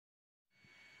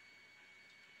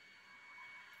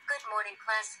morning,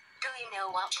 class. Do you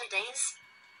know what today is?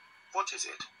 What is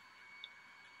it?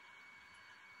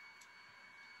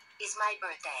 It's my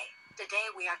birthday.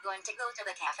 Today we are going to go to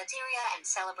the cafeteria and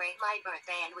celebrate my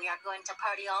birthday, and we are going to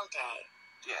party all day.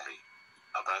 Yay.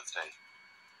 A birthday.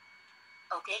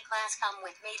 Okay, class, come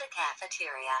with me to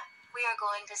cafeteria. We are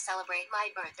going to celebrate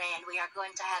my birthday, and we are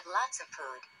going to have lots of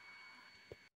food.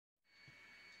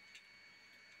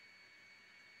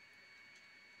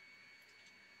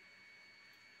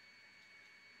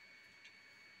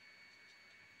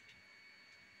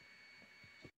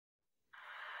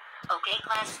 Okay,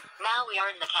 class, now we are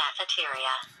in the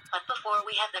cafeteria. But before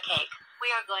we have the cake,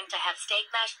 we are going to have steak,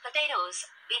 mashed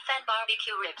potatoes, beef, and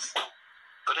barbecue ribs.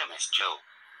 But Miss Jill,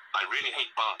 I really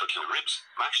hate barbecue ribs,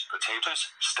 mashed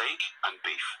potatoes, steak, and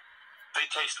beef.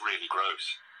 They taste really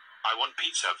gross. I want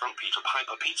pizza from Peter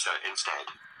Piper Pizza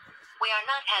instead. We are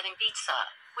not having pizza.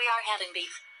 We are having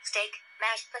beef, steak,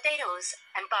 mashed potatoes,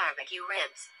 and barbecue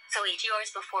ribs. So eat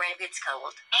yours before it gets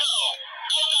cold.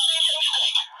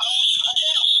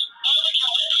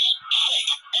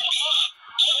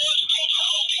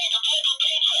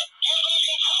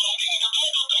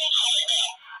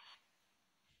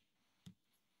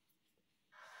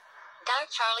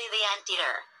 Charlie the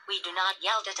Anteater, we do not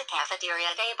yell at a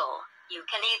cafeteria table. You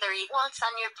can either eat what's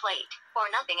on your plate,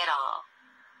 or nothing at all.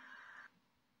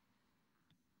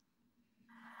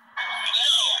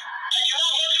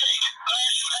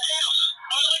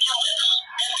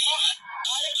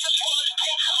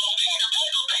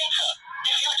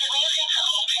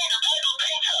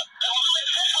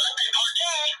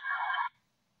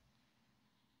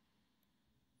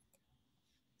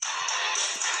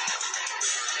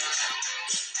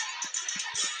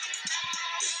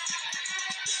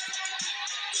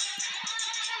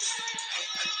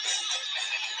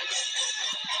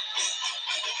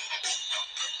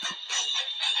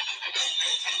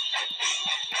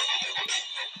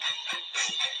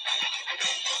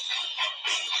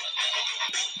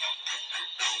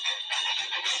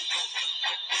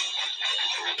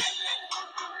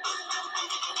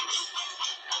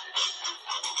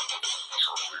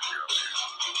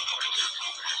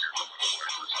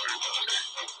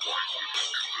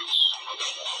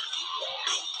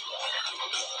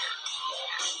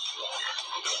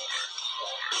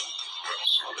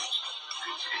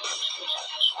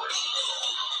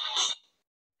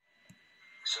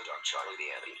 So, Dr. Charlie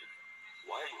The Anteater,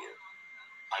 why are you here?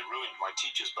 I ruined my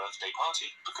teacher's birthday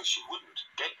party because she wouldn't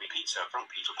get me pizza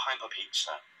from Peter Piper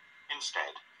Pizza.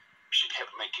 Instead, she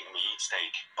kept making me eat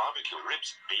steak, barbecue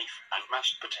ribs, beef, and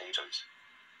mashed potatoes.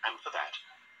 And for that,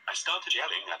 I started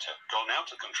yelling at her, gone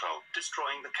out of control,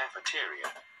 destroying the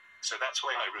cafeteria. So that's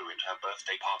why I ruined her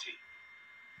birthday party.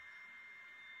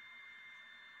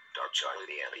 Dr.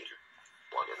 Charlie The Anteater,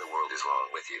 what in the world is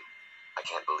wrong with you? I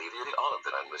can't believe you did all of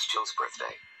that on Miss Jill's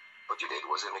birthday. What you did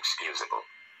was inexcusable.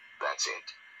 That's it.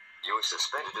 You are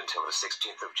suspended until the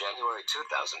 16th of January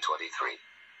 2023.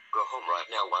 Go home right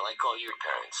now while I call your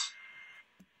parents.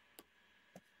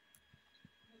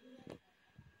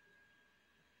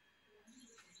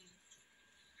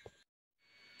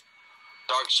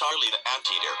 Dark Charlie the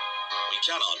Anteater, we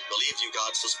cannot believe you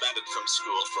got suspended from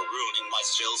school for ruining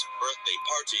Miss Jill's birthday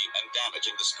party and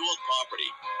damaging the school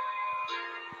property.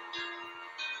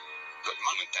 But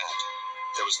Mum and Dad,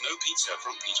 there was no pizza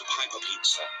from Peter Piper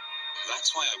Pizza.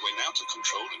 That's why I went out of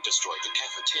control and destroyed the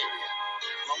cafeteria.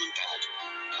 Mum and Dad,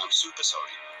 I'm super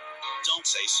sorry. Don't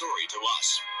say sorry to us.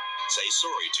 Say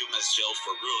sorry to Miss Jill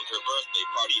for ruining her birthday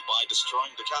party by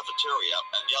destroying the cafeteria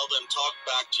and yell them talk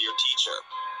back to your teacher.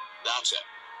 That's it.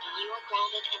 You are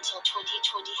grounded until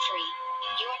 2023.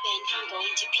 You are banned from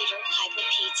going to Peter Piper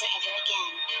Pizza ever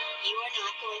again. You are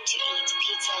not going to eat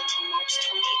pizza until March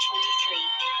 2023.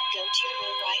 Go to your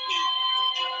room right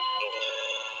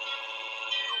now.